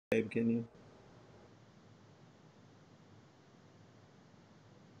Can you?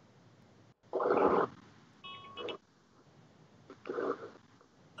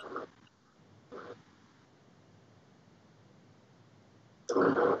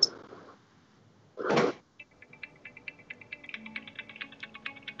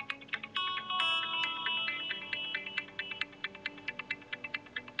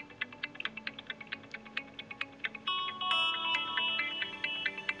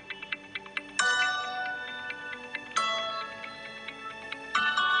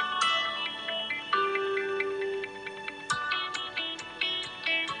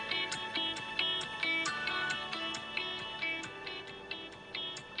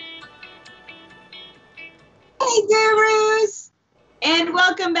 Hey, gurus! And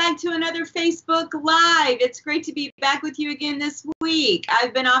welcome back to another Facebook Live. It's great to be back with you again this week.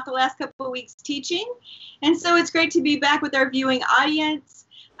 I've been off the last couple of weeks teaching, and so it's great to be back with our viewing audience.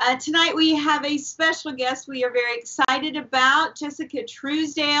 Tonight we have a special guest we are very excited about, Jessica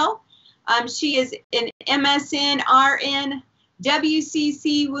Truesdell. She is an MSN, RN,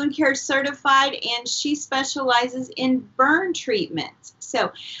 WCC wound care certified, and she specializes in burn treatment.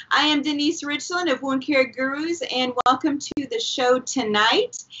 So I am Denise Richland of Wound Care Gurus, and welcome to the show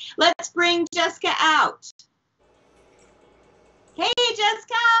tonight. Let's bring Jessica out. Hey,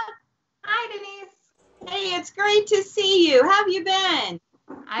 Jessica. Hi, Denise. Hey, it's great to see you. How have you been?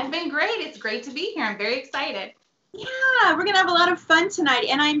 I've been great. It's great to be here. I'm very excited. Yeah, we're going to have a lot of fun tonight,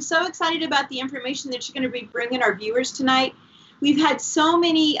 and I'm so excited about the information that you're going to be bringing our viewers tonight. We've had so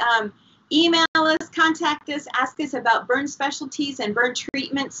many email us, contact us, ask us about burn specialties and burn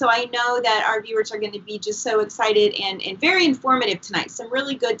treatment, so I know that our viewers are going to be just so excited and very informative tonight. Some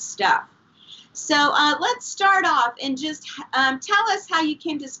really good stuff. So let's start off and just tell us how you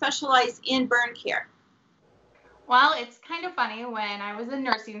came to specialize in burn care. Well, it's kind of funny. When I was in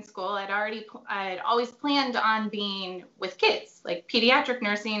nursing school, I'd always planned on being with kids. Like pediatric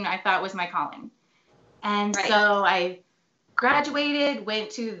nursing, I thought was my calling. And Right. So I graduated,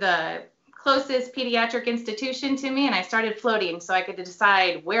 went to the closest pediatric institution to me, and I started floating so I could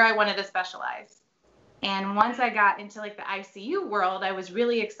decide where I wanted to specialize. And once I got into like the ICU world, I was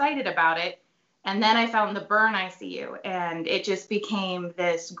really excited about it. And then I found the burn ICU, and it just became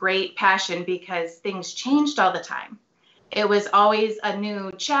this great passion because things changed all the time. It was always a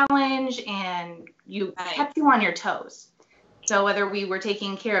new challenge, and kept you on your toes. So whether we were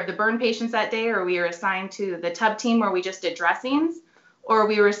taking care of the burn patients that day, or we were assigned to the tub team where we just did dressings, or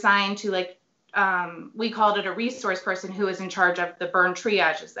we were assigned to we called it a resource person who was in charge of the burn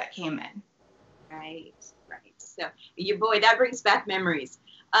triages that came in. Right. So, boy, that brings back memories.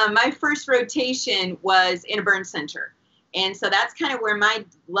 My first rotation was in a burn center. And so that's kind of where my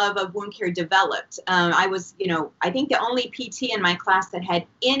love of wound care developed. I was, I think the only PT in my class that had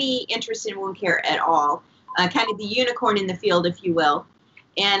any interest in wound care at all, kind of the unicorn in the field, if you will.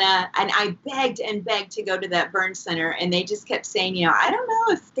 And I begged and begged to go to that burn center. And they just kept saying, I don't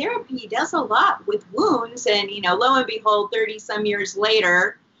know if therapy does a lot with wounds. And, lo and behold, 30 some years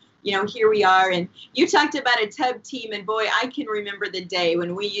later, here we are. And you talked about a tub team, and boy, I can remember the day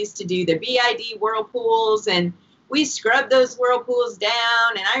when we used to do the BID whirlpools, and we scrubbed those whirlpools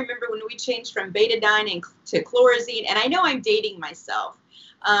down. And I remember when we changed from betadine to chlorazine, and I know I'm dating myself,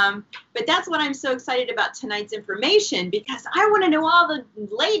 but that's what I'm so excited about tonight's information, because I want to know all the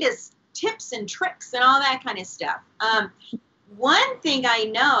latest tips and tricks and all that kind of stuff. One thing I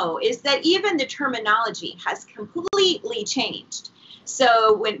know is that even the terminology has completely changed.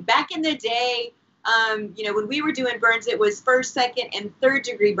 So back in the day, when we were doing burns, it was first, second, and third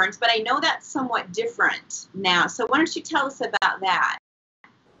degree burns, but I know that's somewhat different now. So why don't you tell us about that?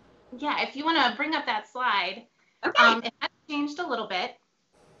 Yeah, if you want to bring up that slide, okay. It has changed a little bit.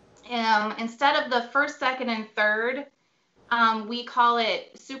 Instead of the first, second, and third, we call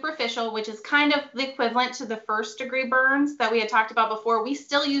it superficial, which is kind of the equivalent to the first degree burns that we had talked about before. We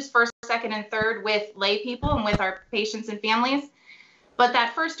still use first, second, and third with lay people and with our patients and families. But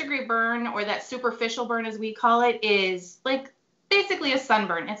that first degree burn, or that superficial burn as we call it, is like basically a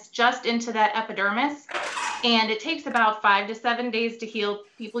sunburn. It's just into that epidermis, and it takes about 5 to 7 days to heal.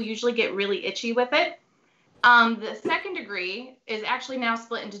 People usually get really itchy with it. The second degree is actually now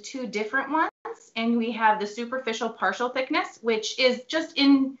split into two different ones, and we have the superficial partial thickness, which is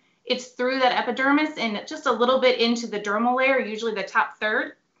it's through that epidermis and just a little bit into the dermal layer, usually the top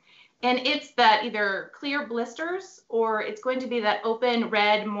third. And it's that either clear blisters, or it's going to be that open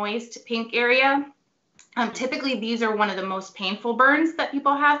red, moist, pink area. Typically, these are one of the most painful burns that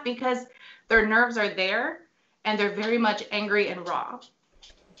people have because their nerves are there and they're very much angry and raw.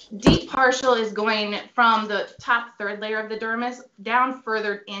 Deep partial is going from the top third layer of the dermis down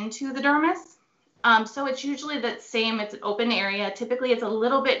further into the dermis. So it's usually the same. It's an open area. Typically, it's a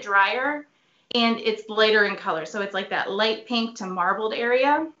little bit drier, and it's lighter in color. So it's like that light pink to marbled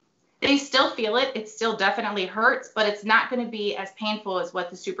area. They still feel it. It still definitely hurts, but it's not going to be as painful as what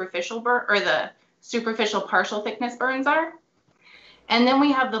the superficial burn or the superficial partial thickness burns are. And then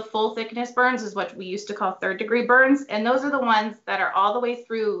we have the full thickness burns, is what we used to call third-degree burns. And those are the ones that are all the way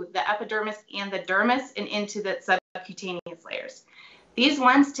through the epidermis and the dermis and into the subcutaneous layers. These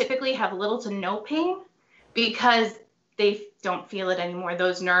ones typically have little to no pain because they don't feel it anymore.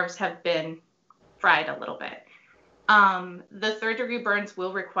 Those nerves have been fried a little bit. The third-degree burns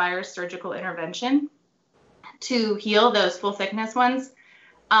will require surgical intervention to heal those full-thickness ones.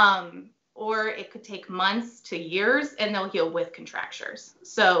 Or it could take months to years, and they'll heal with contractures.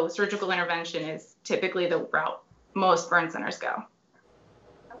 So surgical intervention is typically the route most burn centers go.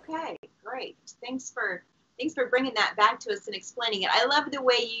 Okay, great. Thanks for bringing that back to us and explaining it. I love the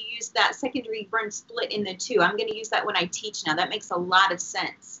way you use that second-degree burn split in the two. I'm going to use that when I teach now. That makes a lot of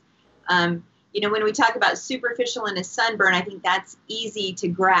sense. You know, when we talk about superficial and a sunburn, I think that's easy to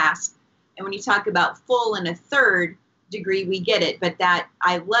grasp. And when you talk about full and a third degree, we get it. But that,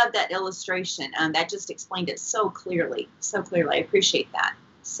 I love that illustration. That just explained it so clearly. So clearly. I appreciate that.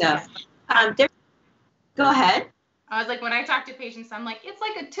 So, go ahead. I was like, when I talk to patients, I'm like, it's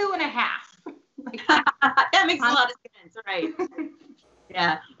like a 2.5. Like, that makes a lot of sense, right?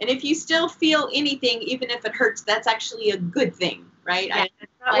 Yeah. And if you still feel anything, even if it hurts, that's actually a good thing, right? Yeah.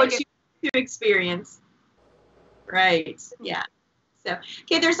 That's not like what you experience. Right. Yeah. So,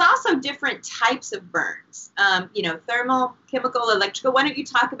 okay, there's also different types of burns, you know, thermal, chemical, electrical. Why don't you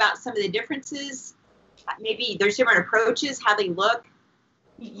talk about some of the differences? Maybe there's different approaches, how they look.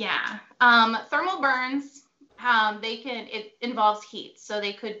 Yeah. Thermal burns, it involves heat. So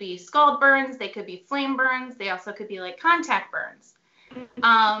they could be scald burns, they could be flame burns, they also could be like contact burns.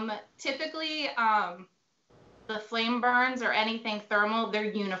 Typically, the flame burns or anything thermal, they're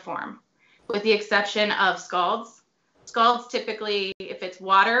uniform, with the exception of scalds. Scalds typically, if it's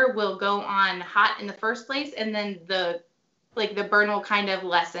water, will go on hot in the first place, and then the burn will kind of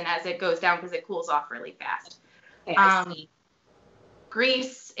lessen as it goes down because it cools off really fast. Okay, I see.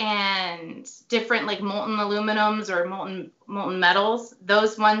 Grease and different like molten aluminums or molten metals,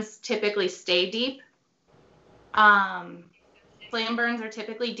 those ones typically stay deep. Flame burns are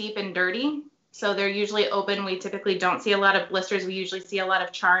typically deep and dirty, so they're usually open. We typically don't see a lot of blisters. We usually see a lot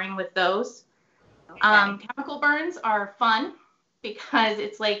of charring with those. Okay. Chemical burns are fun because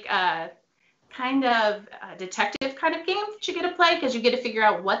it's like a kind of a detective kind of game that you get to play, because you get to figure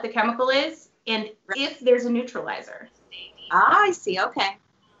out what the chemical is and if there's a neutralizer. Ah, I see. Okay.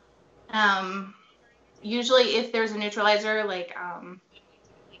 Usually if there's a neutralizer, like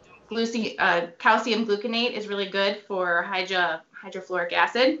calcium gluconate is really good for hydrofluoric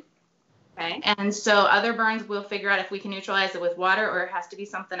acid. Okay. And so other burns, we'll figure out if we can neutralize it with water or it has to be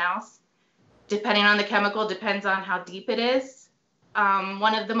something else. Depending on the chemical, depends on how deep it is.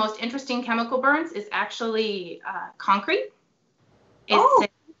 One of the most interesting chemical burns is actually concrete. It's an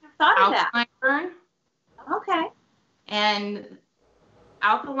alkaline burn. Okay. And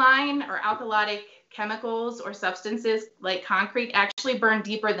alkaline or alkalotic chemicals or substances like concrete actually burn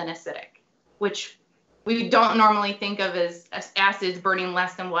deeper than acidic, which we don't normally think of as acids burning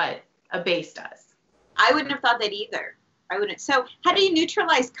less than what a base does. I wouldn't have thought that either. I wouldn't. So how do you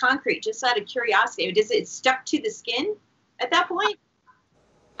neutralize concrete, just out of curiosity? Does it stuck to the skin at that point?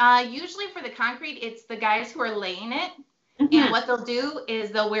 Usually for the concrete, it's the guys who are laying it. Mm-hmm. And what they'll do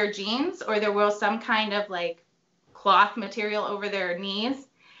is they'll wear jeans, or they'll wear some kind of like cloth material over their knees,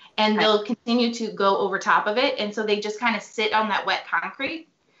 and they'll continue to go over top of it. And so they just kind of sit on that wet concrete.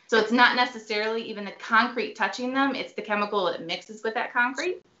 So it's not necessarily even the concrete touching them. It's the chemical that mixes with that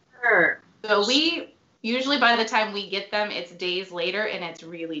concrete. Sure. So we usually, by the time we get them, it's days later and it's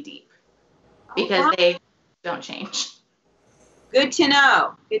really deep because they don't change. Good to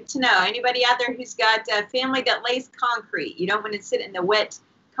know. Good to know. Anybody out there who's got a family that lays concrete, you don't want to sit in the wet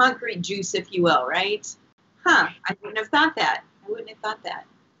concrete juice, if you will, right? Huh. I wouldn't have thought that.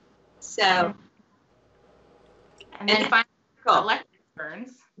 So. And then finally, electric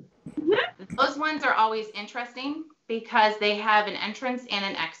burns. Mm-hmm. Those ones are always interesting because they have an entrance and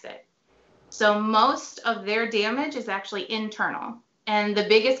an exit. So most of their damage is actually internal. And the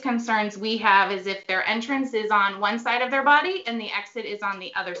biggest concerns we have is if their entrance is on one side of their body and the exit is on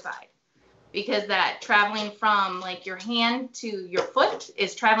the other side. Because that traveling from like your hand to your foot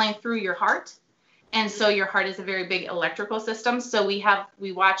is traveling through your heart. And so your heart is a very big electrical system. So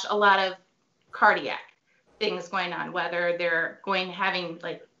we watch a lot of cardiac things going on, whether they're having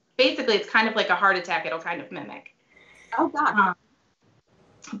like basically, it's kind of like a heart attack. It'll kind of mimic. Oh, God.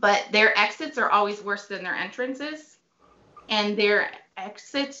 But their exits are always worse than their entrances. And their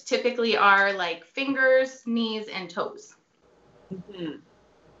exits typically are like fingers, knees, and toes. Mm-hmm.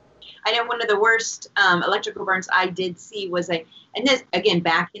 I know one of the worst electrical burns I did see was and this, again,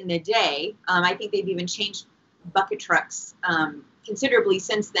 back in the day, I think they've even changed bucket trucks considerably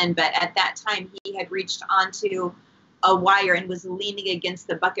since then, but at that time he had reached onto a wire and was leaning against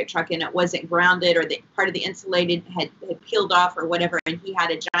the bucket truck, and it wasn't grounded, or the part of the insulated had peeled off or whatever, and he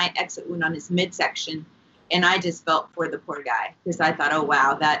had a giant exit wound on his midsection. And I just felt for the poor guy, because I thought, oh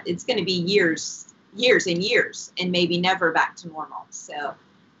wow, that it's going to be years and years and maybe never back to normal. So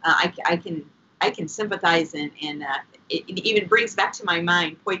I can sympathize, and it even brings back to my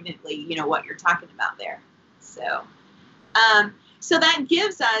mind poignantly, you know, what you're talking about there. So so that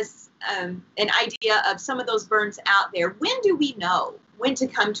gives us an idea of some of those burns out there. When do we know when to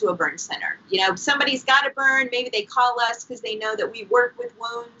come to a burn center? You know, somebody's got a burn, maybe they call us because they know that we work with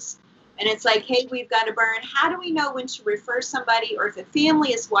wounds, and it's like, hey, we've got a burn. How do we know when to refer somebody, or if a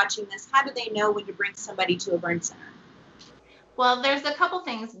family is watching this, how do they know when to bring somebody to a burn center? Well, there's a couple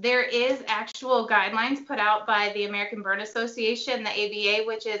things. There is actual guidelines put out by the American Burn Association, the ABA,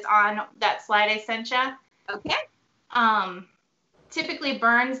 which is on that slide I sent you. Okay. Typically,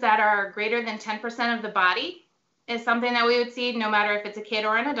 burns that are greater than 10% of the body is something that we would see, no matter if it's a kid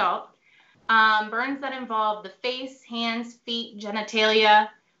or an adult. Burns that involve the face, hands, feet, genitalia,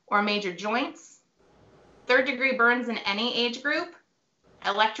 or major joints. Third-degree burns in any age group.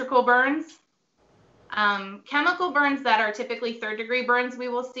 Electrical burns. Chemical burns that are typically third-degree burns we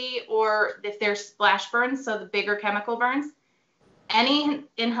will see, or if they're splash burns, so the bigger chemical burns. Any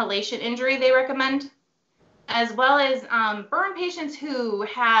inhalation injury they recommend, as well as burn patients who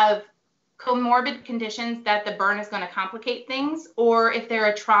have comorbid conditions that the burn is going to complicate things, or if they're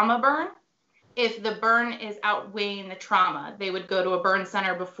a trauma burn, if the burn is outweighing the trauma, they would go to a burn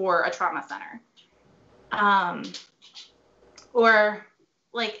center before a trauma center. Or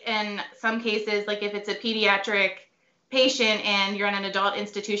like in some cases, like if it's a pediatric patient and you're in an adult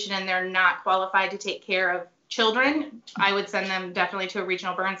institution and they're not qualified to take care of children, I would send them definitely to a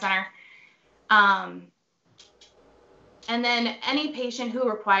regional burn center. And then any patient who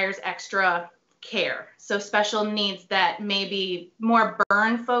requires extra care, so special needs that may be more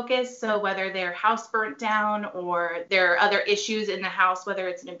burn focused, so whether their house burnt down or there are other issues in the house, whether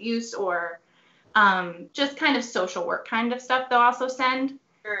it's an abuse or just kind of social work kind of stuff, they'll also send.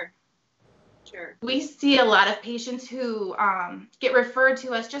 Sure. We see a lot of patients who get referred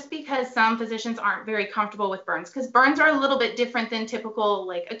to us just because some physicians aren't very comfortable with burns, because burns are a little bit different than typical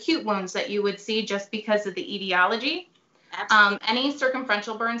like acute wounds that you would see just because of the etiology. Any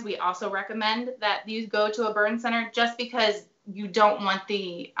circumferential burns, we also recommend that you go to a burn center, just because you don't want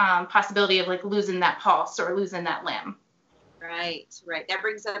the possibility of like losing that pulse or losing that limb. Right. That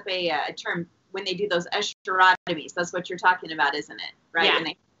brings up a term when they do those escherotomies. That's what you're talking about, isn't it?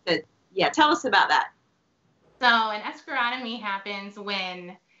 Right. Yeah. Tell us about that. So an escherotomy happens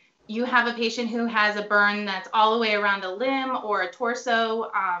when you have a patient who has a burn that's all the way around a limb or a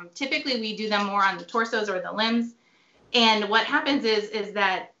torso. Typically, we do them more on the torsos or the limbs. And what happens is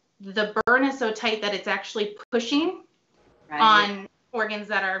that the burn is so tight that it's actually pushing on organs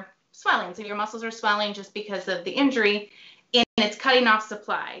that are swelling. So your muscles are swelling just because of the injury, and it's cutting off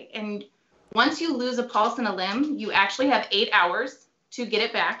supply. And once you lose a pulse in a limb, you actually have 8 hours to get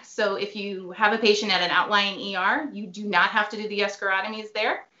it back. So if you have a patient at an outlying ER, you do not have to do the escherotomies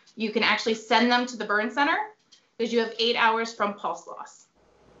there. You can actually send them to the burn center because you have 8 hours from pulse loss.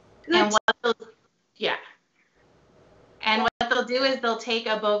 And what they'll do is they'll take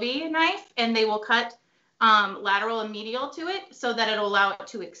a Bovie knife and they will cut lateral and medial to it so that it'll allow it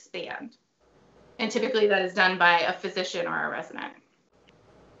to expand. And typically that is done by a physician or a resident.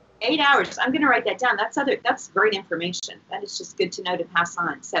 8 hours. I'm going to write that down. That's great information. That is just good to know to pass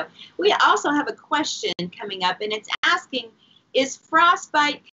on. So we also have a question coming up, and it's asking, is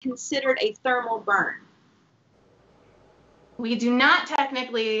frostbite considered a thermal burn? We do not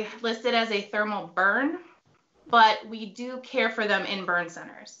technically list it as a thermal burn, but we do care for them in burn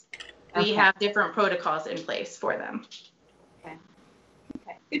centers. Okay. We have different protocols in place for them.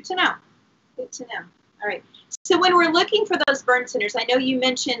 Okay. Good to know. All right. So when we're looking for those burn centers, I know you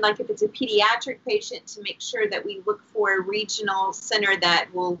mentioned, like, if it's a pediatric patient, to make sure that we look for a regional center that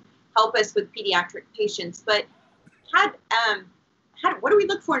will help us with pediatric patients. But what do we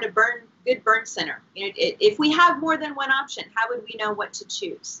look for in a good burn center? You know, if we have more than one option, how would we know what to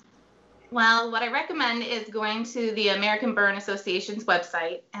choose? Well, what I recommend is going to the American Burn Association's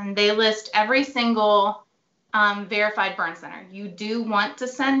website, and they list every single verified burn center. You do want to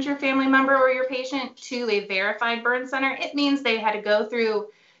send your family member or your patient to a verified burn center. It means they had to go through,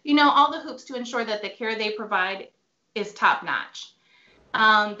 all the hoops to ensure that the care they provide is top notch.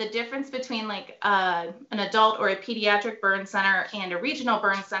 The difference between like an adult or a pediatric burn center and a regional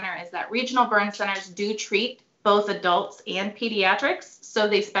burn center is that regional burn centers do treat both adults and pediatrics. So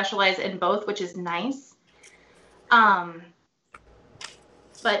they specialize in both, which is nice. But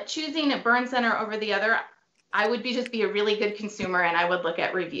choosing a burn center over the other, I would just be a really good consumer and I would look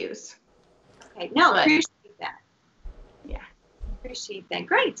at reviews. Okay, no, appreciate that. Yeah. Appreciate that.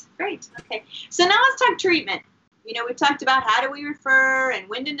 Great. Okay, so now let's talk treatment. We've talked about how do we refer and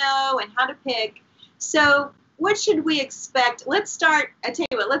when to know and how to pick. So what should we expect? Let's start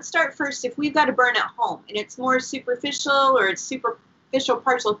first. If we've got a burn at home and it's more superficial or it's superficial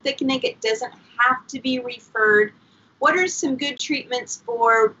partial thickening, it doesn't have to be referred. What are some good treatments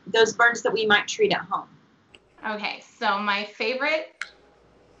for those burns that we might treat at home? Okay, so my favorite,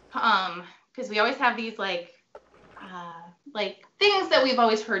 because we always have these like things that we've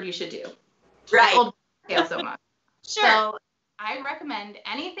always heard you should do. Right. So much. Sure. So I recommend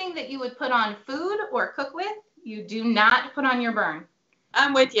anything that you would put on food or cook with, you do not put on your burn.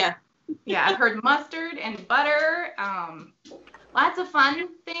 I'm with you. Yeah, I've heard mustard and butter, lots of fun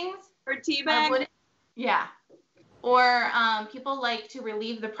things. Or tea bag. Yeah. Or people like to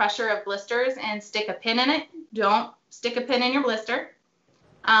relieve the pressure of blisters and stick a pin in it. Don't stick a pin in your blister.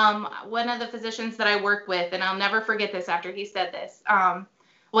 One of the physicians that I work with, and I'll never forget this after he said this,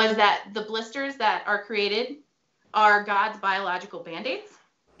 was that the blisters that are created are God's biological Band-Aids.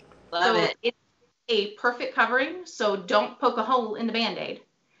 Love it. It's a perfect covering, so don't poke a hole in the Band-Aid.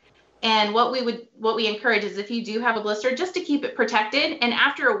 And what we encourage is if you do have a blister, just to keep it protected, and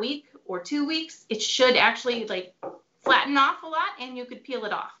after a week or 2 weeks, it should actually like flatten off a lot and you could peel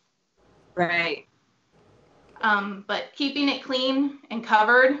it off. Right. But keeping it clean and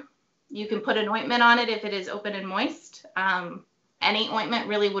covered, you can put an ointment on it if it is open and moist. Any ointment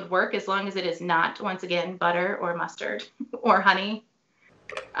really would work as long as it is not, once again, butter or mustard or honey.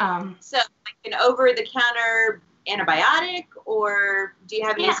 So like an over-the-counter antibiotic, or do you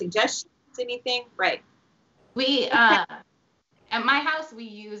have any suggestions, anything? Right. We, at my house, we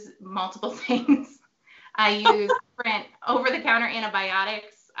use multiple things. I use different over-the-counter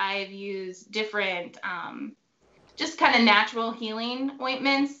antibiotics. I've used different just kind of natural healing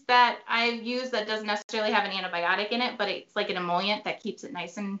ointments that I've used that doesn't necessarily have an antibiotic in it, but it's like an emollient that keeps it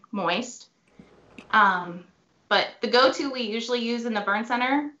nice and moist. But the go-to we usually use in the burn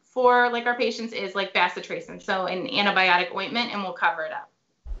center for like our patients is like bacitracin, so an antibiotic ointment, and we'll cover it up,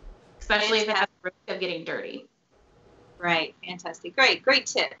 especially if it has the risk of getting dirty. Right. Fantastic. Great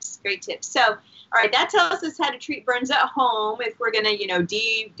tips. So, all right, that tells us how to treat burns at home if we're going to,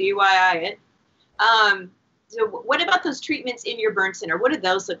 DIY it. So what about those treatments in your burn center? What do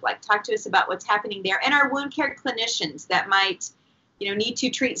those look like? Talk to us about what's happening there, and our wound care clinicians that might, need to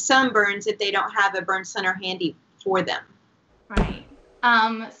treat some burns if they don't have a burn center handy for them. Right.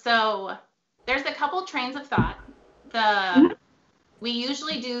 So there's a couple trains of thought. We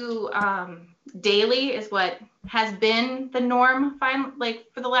usually do daily is what has been the norm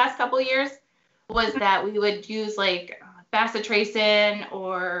for the last couple of years, was that we would use like bacitracin,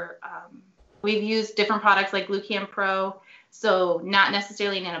 or we've used different products like Glucan Pro, so not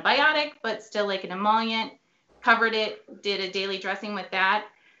necessarily an antibiotic, but still like an emollient, covered it, did a daily dressing with that.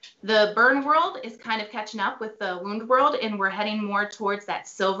 The burn world is kind of catching up with the wound world, and we're heading more towards that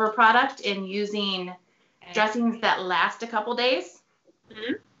silver product and using dressings that last a couple days.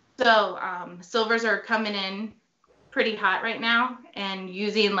 Mm-hmm. So silvers are coming in pretty hot right now, and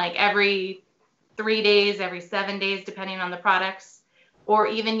using like every 3 days, every 7 days, depending on the products, or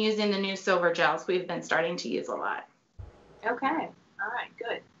even using the new silver gels we've been starting to use a lot. Okay. All right.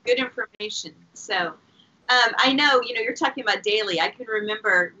 Good information. So I know, you're talking about daily. I can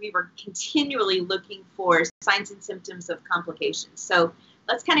remember we were continually looking for signs and symptoms of complications. So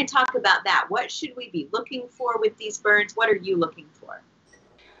let's kind of talk about that. What should we be looking for with these burns? What are you looking for?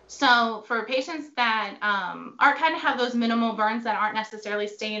 So for patients that are kind of have those minimal burns that aren't necessarily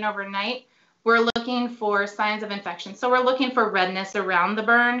staying overnight, we're looking for signs of infection. So we're looking for redness around the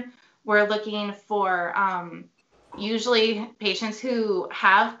burn. We're looking for usually patients who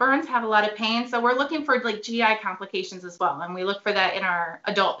have burns have a lot of pain. So we're looking for like GI complications as well. And we look for that in our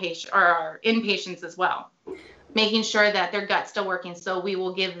adult patient or our inpatients as well, making sure that their gut's still working. So we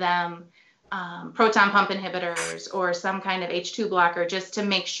will give them proton pump inhibitors or some kind of H2 blocker just to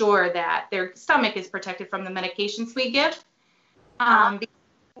make sure that their stomach is protected from the medications we give. Because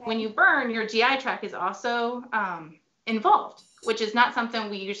when you burn, your GI tract is also involved, which is not something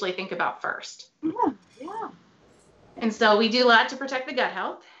we usually think about first. Yeah. And so we do a lot to protect the gut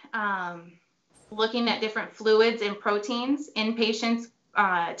health. Looking at different fluids and proteins in patients,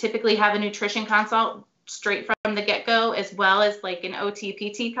 typically have a nutrition consult straight from the get-go, as well as like an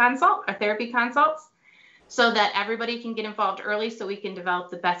OT-PT consult or therapy consults, so that everybody can get involved early so we can develop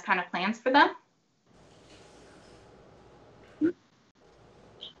the best kind of plans for them.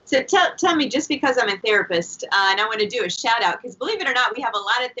 So tell me, just because I'm a therapist, and I want to do a shout out, because believe it or not, we have a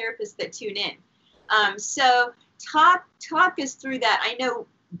lot of therapists that tune in. So talk us through that. I know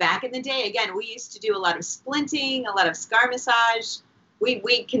back in the day, again, we used to do a lot of splinting, a lot of scar massage.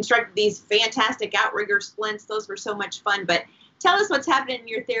 We constructed these fantastic outrigger splints. Those were so much fun. But tell us what's happening in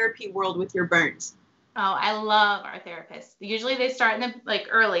your therapy world with your burns. Oh, I love our therapists. Usually they start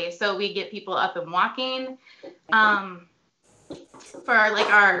early, so we get people up and walking. For like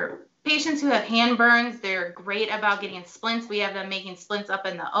our patients who have hand burns, they're great about getting splints. We have them making splints up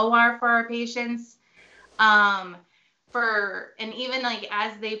in the OR for our patients. And even like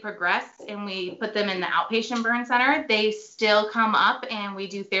as they progress and we put them in the outpatient burn center, they still come up and we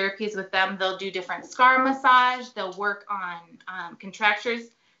do therapies with them. They'll do different scar massage. They'll work on contractures,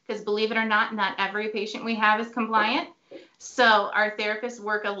 because believe it or not every patient we have is compliant. So our therapists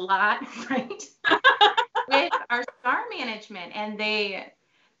work a lot, right, with our scar management, and they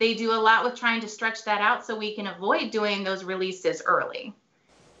do a lot with trying to stretch that out so we can avoid doing those releases early.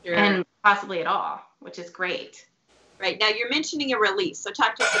 Sure. And possibly at all, which is great. Right. Now you're mentioning a release. So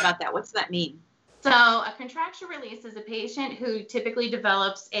talk to us about that. What's that mean? So a contracture release is a patient who typically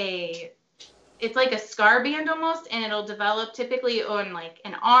develops it's like a scar band almost, and it'll develop typically on like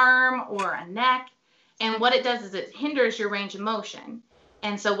an arm or a neck. And what it does is it hinders your range of motion.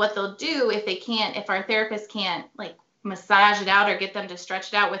 And so what they'll do if our therapist can't like massage it out or get them to stretch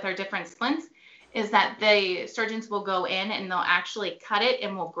it out with our different splints, is that the surgeons will go in and they'll actually cut it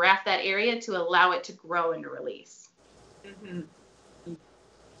and will graft that area to allow it to grow and to release. Mm-hmm.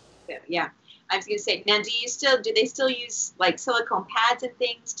 Yeah. I was going to say, now do they still use like silicone pads and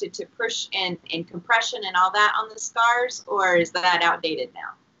things to push and compression and all that on the scars, or is that outdated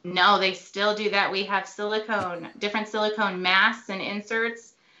now? No, they still do that. We have different silicone masks and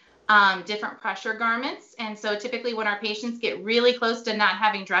inserts, different pressure garments. And so typically when our patients get really close to not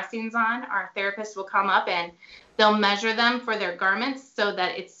having dressings on, our therapist will come up and they'll measure them for their garments so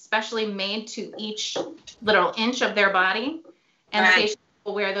that it's specially made to each little inch of their body. And right. The patient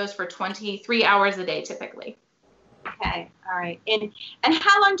will wear those for 23 hours a day typically. Okay. All right. And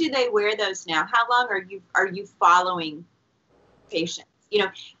how long do they wear those now? How long are you following patients?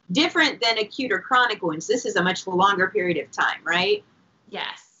 Different than acute or chronic wounds. This is a much longer period of time, right?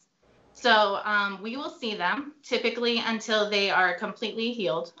 Yes. So we will see them typically until they are completely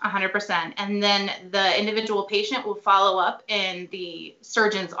healed, 100%. And then the individual patient will follow up in the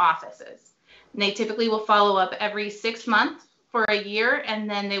surgeon's offices. And they typically will follow up every 6 months for a year, and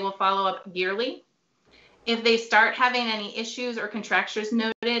then they will follow up yearly. If they start having any issues or contractures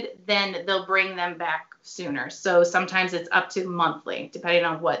noted, then they'll bring them back sooner. So sometimes it's up to monthly, depending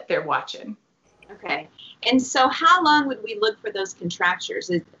on what they're watching. Okay. And so how long would we look for those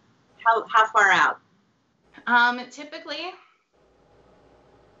contractures? How far out? Typically,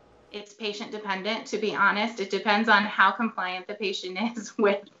 it's patient dependent, to be honest. It depends on how compliant the patient is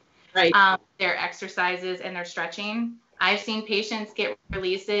with their exercises and their stretching. I've seen patients get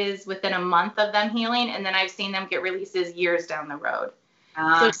releases within a month of them healing, and then I've seen them get releases years down the road.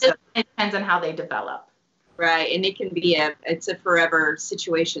 So it depends on how they develop. Right, and it can be it's a forever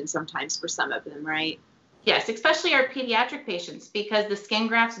situation sometimes for some of them, right? Yes, especially our pediatric patients, because the skin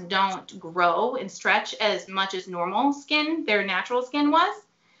grafts don't grow and stretch as much as normal skin, their natural skin was.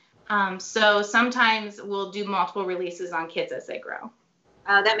 So sometimes we'll do multiple releases on kids as they grow.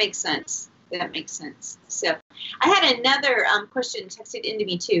 That makes sense. So I had another question texted into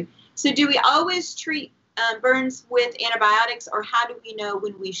me too. So do we always treat burns with antibiotics, or how do we know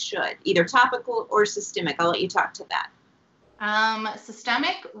when we should, either topical or systemic? I'll let you talk to that.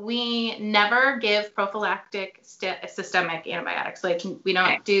 Systemic, we never give prophylactic systemic antibiotics. Like we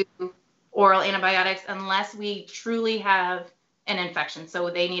don't do oral antibiotics unless we truly have an infection. So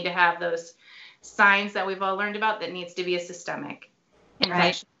they need to have those signs that we've all learned about that needs to be a systemic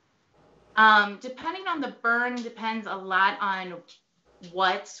infection. Right. Depending on the burn, depends a lot on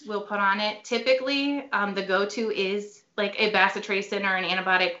what we'll put on it. Typically, the go-to is like a bacitracin or an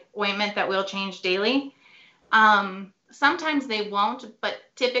antibiotic ointment that we'll change daily. Sometimes they won't, but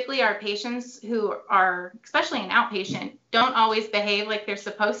typically our patients who are, especially an outpatient, don't always behave like they're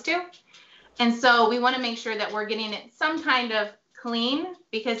supposed to. And so we want to make sure that we're getting it some kind of clean,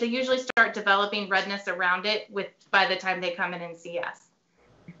 because they usually start developing redness around it by the time they come in and see us.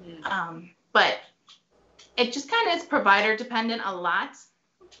 Mm-hmm. But It just kind of is provider dependent a lot,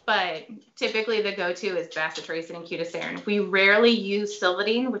 but typically the go-to is bacitracin and cuticerin. We rarely use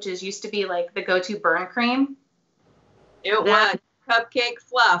Silvadene, which is used to be like the go-to burn cream. It was cupcake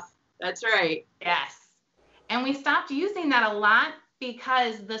fluff. That's right. Yes. And we stopped using that a lot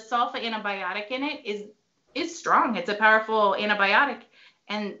because the sulfa antibiotic in it is strong. It's a powerful antibiotic,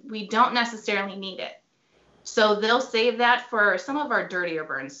 and we don't necessarily need it. So they'll save that for some of our dirtier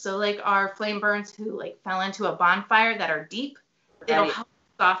burns. So like our flame burns who like fell into a bonfire that are deep, it'll help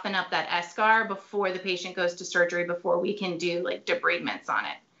soften up that eschar before the patient goes to surgery, before we can do like debridements on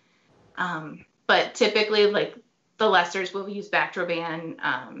it. But typically like the lessers will use Bactroban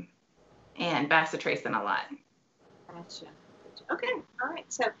and bacitracin a lot. Gotcha. Okay. All right.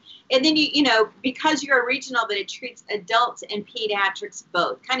 So, and then you know, because you're a regional that it treats adults and pediatrics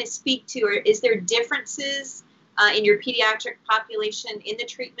both, kind of speak to, or is there differences in your pediatric population in the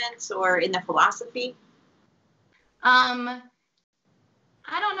treatments or in the philosophy? I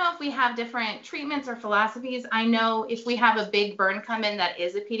don't know if we have different treatments or philosophies. I know if we have a big burn come in that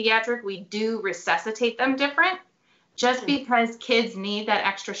is a pediatric, we do resuscitate them different, just because kids need that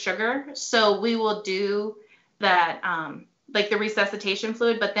extra sugar. So we will do that, like the resuscitation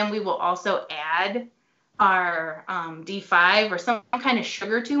fluid, but then we will also add our D5 or some kind of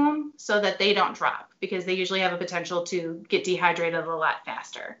sugar to them so that they don't drop, because they usually have a potential to get dehydrated a lot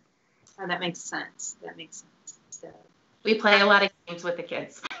faster. Oh, that makes sense. That makes sense. So we play a lot of games with the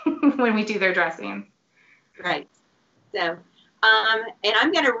kids when we do their dressing. Right. So, and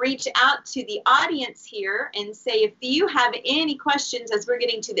I'm going to reach out to the audience here and say, if you have any questions as we're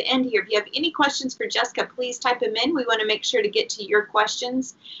getting to the end here, if you have any questions for Jessica, please type them in. We want to make sure to get to your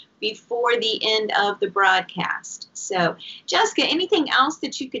questions before the end of the broadcast. So, Jessica, anything else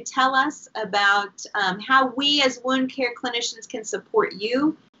that you could tell us about how we as wound care clinicians can support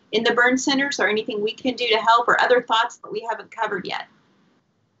you in the burn centers, or anything we can do to help, or other thoughts that we haven't covered yet?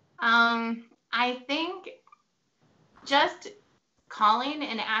 I think just calling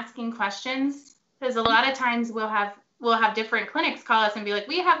and asking questions, because a lot of times we'll have different clinics call us and be like,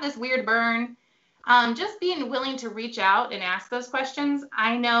 we have this weird burn. Just being willing to reach out and ask those questions.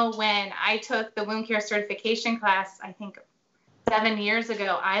 I know when I took the wound care certification class, I think 7 years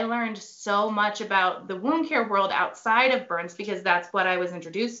ago, I learned so much about the wound care world outside of burns, because that's what I was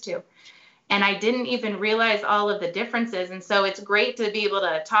introduced to. And I didn't even realize all of the differences. And so it's great to be able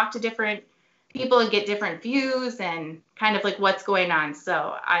to talk to different people and get different views and kind of like what's going on.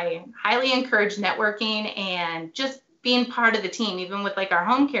 So I highly encourage networking and just being part of the team. Even with like our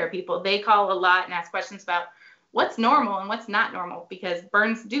home care people, they call a lot and ask questions about what's normal and what's not normal, because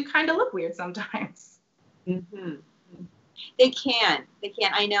burns do kind of look weird sometimes. Mm-hmm. They can.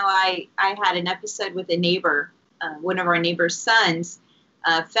 I know I had an episode with a neighbor. One of our neighbor's sons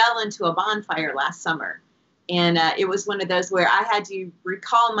fell into a bonfire last summer. And it was one of those where I had to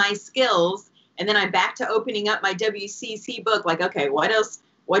recall my skills. And then I'm back to opening up my WCC book, like, okay, what else?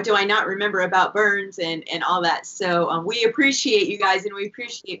 What do I not remember about burns and all that? So we appreciate you guys, and we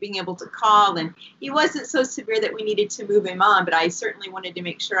appreciate being able to call. And he wasn't so severe that we needed to move him on, but I certainly wanted to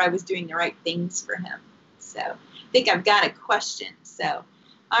make sure I was doing the right things for him. So I think I've got a question. So,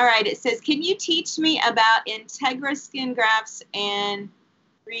 all right, it says, can you teach me about Integra skin grafts and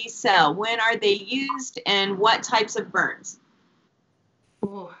RECELL? When are they used and what types of burns?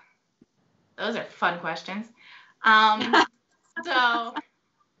 Ooh. Those are fun questions. So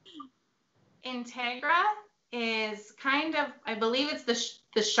Integra is kind of, I believe it's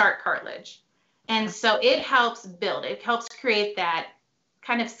the shark cartilage. And so it helps build, it helps create that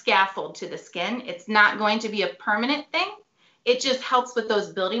kind of scaffold to the skin. It's not going to be a permanent thing. It just helps with those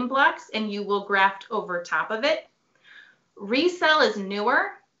building blocks, and you will graft over top of it. RECELL is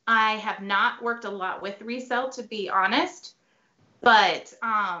newer. I have not worked a lot with RECELL, to be honest, but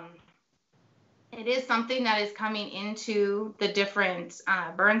it is something that is coming into the different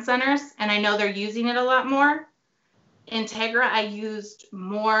burn centers, and I know they're using it a lot more. Integra I used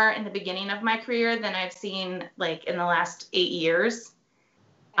more in the beginning of my career than I've seen like in the last 8 years,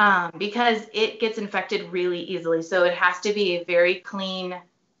 because it gets infected really easily. So it has to be a very clean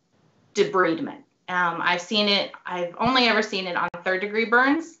debridement. I've only ever seen it on 3rd degree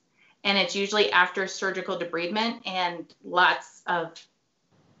burns, and it's usually after surgical debridement and lots of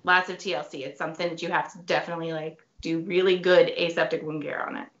TLC. It's something that you have to definitely like do really good aseptic wound care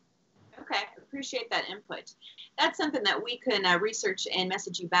on it. Okay, appreciate that input. That's something that we can research and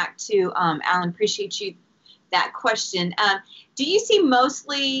message you back to. Alan, appreciate you that question. Do you see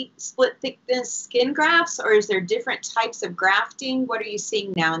mostly split thickness skin grafts, or is there different types of grafting? What are you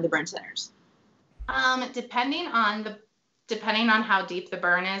seeing now in the burn centers? Depending on depending on how deep the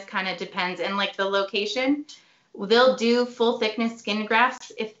burn is, kind of depends. And like the location, they'll do full thickness skin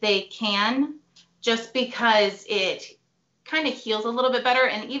grafts if they can, just because it kind of heals a little bit better.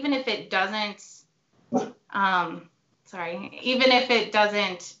 And even if it doesn't, even if it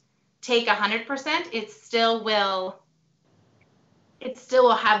doesn't take 100%, it still will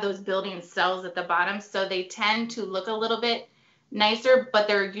have those building cells at the bottom. So they tend to look a little bit nicer, but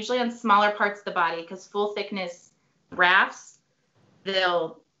they're usually on smaller parts of the body, because full thickness grafts,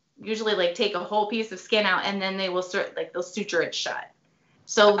 they'll usually like take a whole piece of skin out, and then they will they'll suture it shut.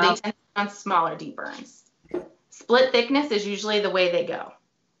 So they tend to be on smaller deep burns. Split thickness is usually the way they go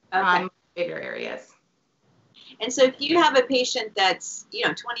on bigger areas. And so if you have a patient that's,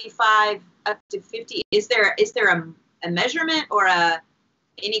 25 up to 50, is there a measurement or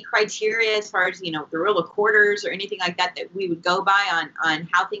any criteria as far as, the rule of quarters or anything like that we would go by on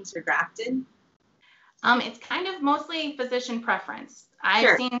how things are grafted? It's kind of mostly physician preference.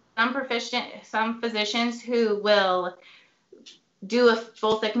 I've seen some physicians who will do a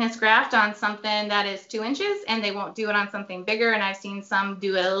full thickness graft on something that is 2 inches, and they won't do it on something bigger. And I've seen some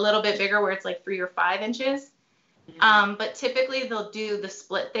do it a little bit bigger where it's like 3 or 5 inches. But typically they'll do the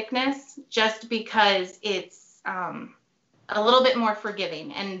split thickness just because it's a little bit more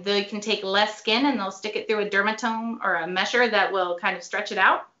forgiving, and they can take less skin and they'll stick it through a dermatome or a mesher that will kind of stretch it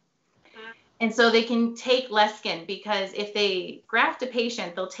out. And so they can take less skin, because if they graft a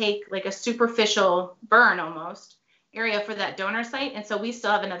patient, they'll take like a superficial burn almost area for that donor site. And so we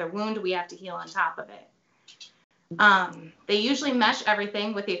still have another wound we have to heal on top of it. They usually mesh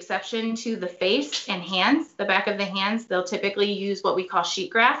everything with the exception to the face and hands. The back of the hands, they'll typically use what we call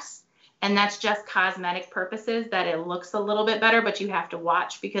sheet grafts. And that's just cosmetic purposes, that it looks a little bit better, but you have to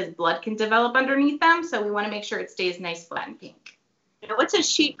watch because blood can develop underneath them. So we want to make sure it stays nice, flat, and pink. Now, what's a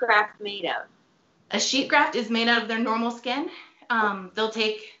sheet graft made of? A sheet graft is made out of their normal skin. They'll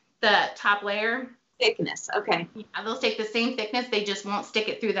take the top layer. Thickness, okay. Yeah, they'll take the same thickness. They just won't stick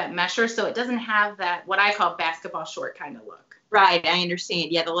it through that mesher, so it doesn't have that, what I call basketball short kind of look. Right, I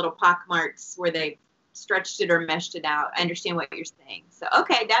understand. Yeah, the little pock marks where they stretched it or meshed it out. I understand what you're saying. So,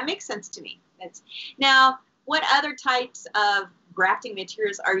 okay, that makes sense to me. Now, what other types of grafting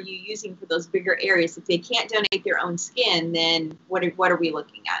materials are you using for those bigger areas? If they can't donate their own skin, then what are we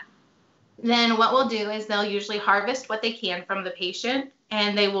looking at? Then what we'll do is they'll usually harvest what they can from the patient,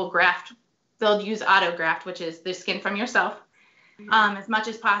 and they will graft. They'll use autograft, which is the skin from yourself, as much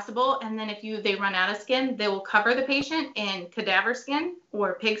as possible. And then if they run out of skin, they will cover the patient in cadaver skin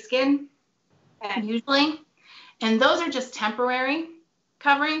or pig skin, usually. And those are just temporary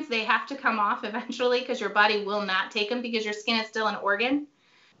coverings. They have to come off eventually, because your body will not take them, because your skin is still an organ.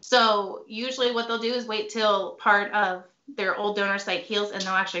 So usually what they'll do is wait till part of their old donor site heals, and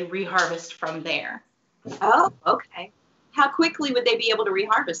they'll actually reharvest from there. Oh, okay. How quickly would they be able to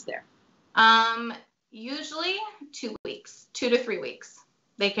reharvest there? Usually 2 weeks, 2 to 3 weeks.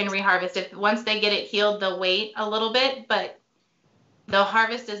 They can reharvest. Once they get it healed, they'll wait a little bit, but they'll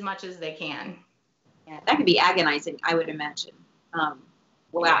harvest as much as they can. Yeah, that could be agonizing, I would imagine.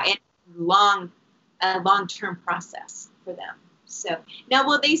 Wow, and long-term process for them. So now,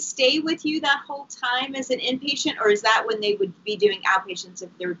 will they stay with you that whole time as an inpatient, or is that when they would be doing outpatients if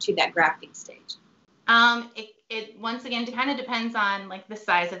they're to that grafting stage? It once again kind of depends on like the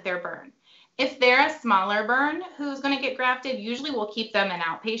size of their burn. If they're a smaller burn who's going to get grafted, usually we'll keep them an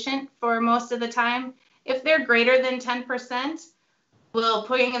outpatient for most of the time. If they're greater than 10%, we'll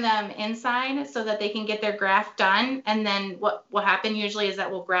bring them inside so that they can get their graft done. And then what will happen usually is that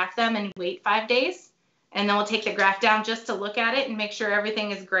we'll graft them and wait 5 days. And then we'll take the graft down just to look at it and make sure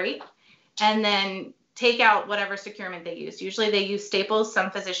everything is great. And then take out whatever securement they use. Usually they use staples. Some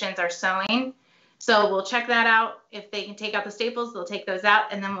physicians are sewing. So we'll check that out. If they can take out the staples, they'll take those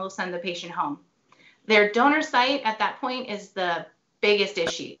out, and then we'll send the patient home. Their donor site at that point is the biggest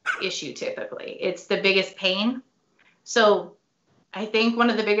issue typically. It's the biggest pain. So I think one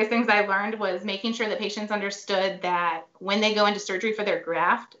of the biggest things I learned was making sure that patients understood that when they go into surgery for their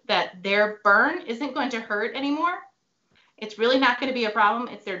graft, that their burn isn't going to hurt anymore. It's really not going to be a problem.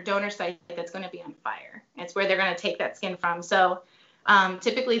 It's their donor site that's going to be on fire. It's where they're going to take that skin from. So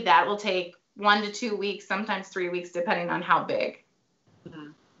typically that will take 1 to 2 weeks, sometimes 3 weeks, depending on how big.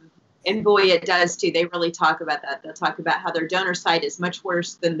 Mm-hmm. And boy, it does too. They really talk about that. They'll talk about how their donor site is much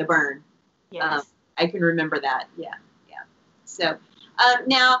worse than the burn. Yes. I can remember that. Yeah. So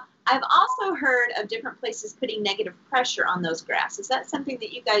now I've also heard of different places putting negative pressure on those grafts. Is that something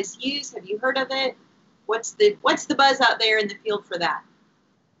that you guys use? Have you heard of it? What's the buzz out there in the field for that?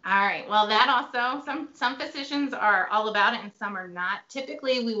 All right. Well, that also, some physicians are all about it and some are not.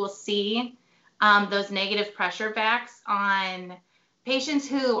 Typically, we will see those negative pressure backs on patients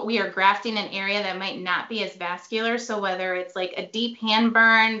who we are grafting an area that might not be as vascular. So whether it's like a deep hand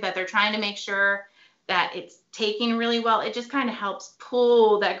burn that they're trying to make sure that it's taking really well, it just kind of helps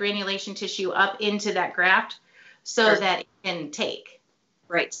pull that granulation tissue up into that graft so that it can take.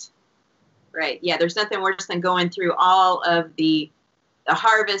 Right. Right. Yeah, there's nothing worse than going through all of the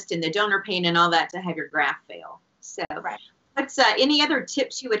harvest and the donor pain and all that to have your graft fail. So what's any other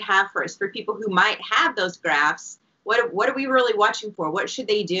tips you would have for us for people who might have those grafts? What are we really watching for? What should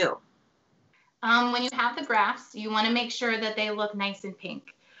they do? When you have the grafts, you want to make sure that they look nice and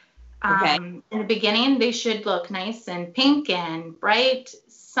pink. Okay. In the beginning, they should look nice and pink and bright.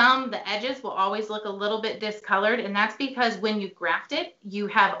 The edges will always look a little bit discolored, and that's because when you graft it, you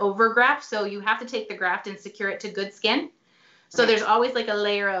have overgraft, so you have to take the graft and secure it to good skin. So there's always like a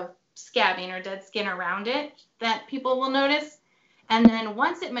layer of scabbing or dead skin around it that people will notice. And then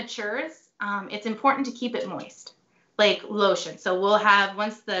once it matures, it's important to keep it moist, like lotion. So we'll have,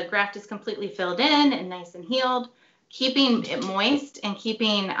 once the graft is completely filled in and nice and healed, keeping it moist and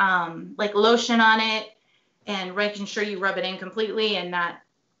keeping like lotion on it and making sure you rub it in completely and not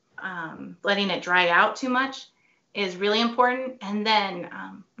letting it dry out too much is really important. And then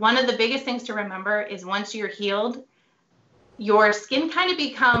one of the biggest things to remember is once you're healed, your skin kind of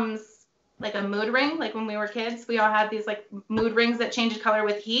becomes like a mood ring. Like when we were kids, we all had these like mood rings that change color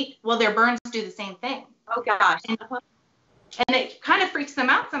with heat. Well, their burns do the same thing. Oh gosh. And it kind of freaks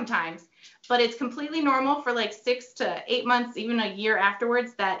them out sometimes, but it's completely normal for like 6 to 8 months, even a year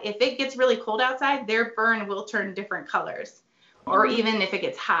afterwards, that if it gets really cold outside, their burn will turn different colors. Or even if it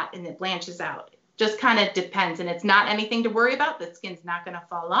gets hot and it blanches out. It just kind of depends. And it's not anything to worry about. The skin's not going to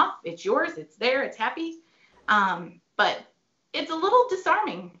fall off. It's yours. It's there. It's happy. But it's a little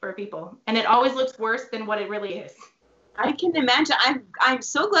disarming for people. And it always looks worse than what it really is. I can imagine. I'm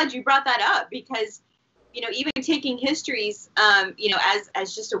so glad you brought that up because, you know, even taking histories, you know,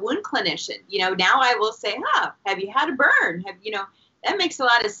 as just a wound clinician, you know, now I will say, have you had a burn? That makes a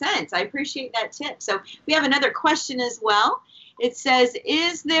lot of sense. I appreciate that tip. So we have another question as well. It says,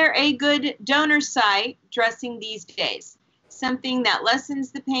 is there a good donor site dressing these days? Something that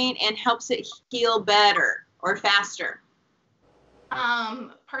lessens the pain and helps it heal better or faster?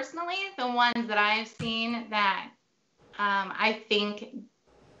 Personally, the ones that I've seen that I think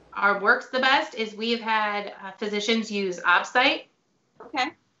works the best is we've had physicians use ObSite.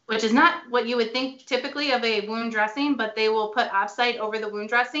 Okay. Which is not what you would think typically of a wound dressing, but they will put ObSite over the wound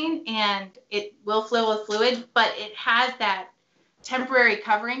dressing and it will flow with fluid, but it has that temporary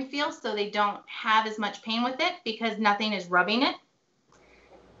covering feel so they don't have as much pain with it because nothing is rubbing it.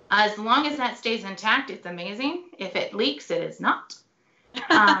 As long as that stays intact, it's amazing. If it leaks, it is not.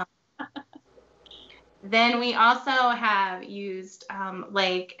 Then we also have used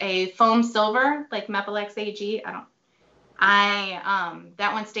like a foam silver, like Mepilex AG.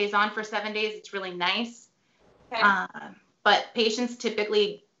 That one stays on for 7 days. It's really nice. Okay. But patients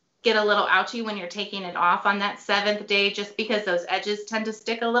typically get a little ouchy when you're taking it off on that 7th day just because those edges tend to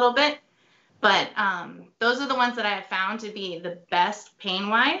stick a little bit. But those are the ones that I have found to be the best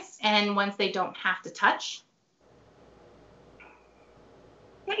pain-wise and ones they don't have to touch.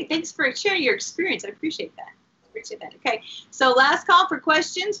 Okay, thanks for sharing your experience. I appreciate that. Okay, so last call for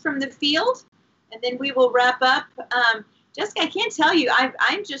questions from the field, and then we will wrap up. Jessica, I can't tell you,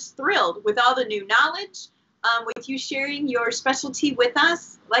 I'm just thrilled with all the new knowledge, with you sharing your specialty with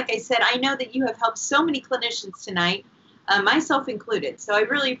us. Like I said, I know that you have helped so many clinicians tonight, myself included. So I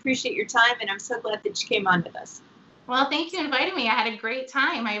really appreciate your time, and I'm so glad that you came on with us. Well, thank you for inviting me. I had a great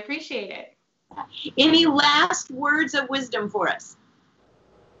time. I appreciate it. Any last words of wisdom for us?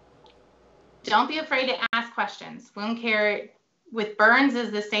 Don't be afraid to ask questions. Wound care with burns is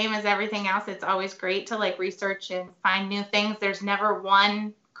the same as everything else. It's always great to like research and find new things. There's never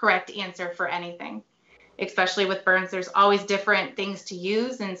one correct answer for anything, especially with burns. There's always different things to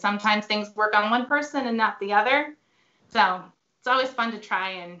use, and sometimes things work on one person and not the other. So it's always fun to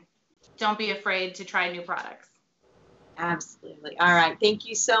try, and don't be afraid to try new products. Absolutely. All right. Thank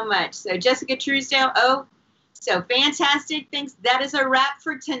you so much. So Jessica Truesdell, so fantastic. Thanks. That is a wrap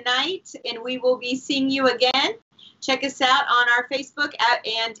for tonight, and we will be seeing you again. Check us out on our Facebook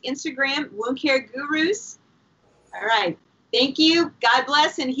and Instagram, Wound Care Gurus. All right. Thank you. God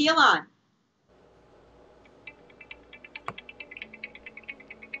bless and heal on.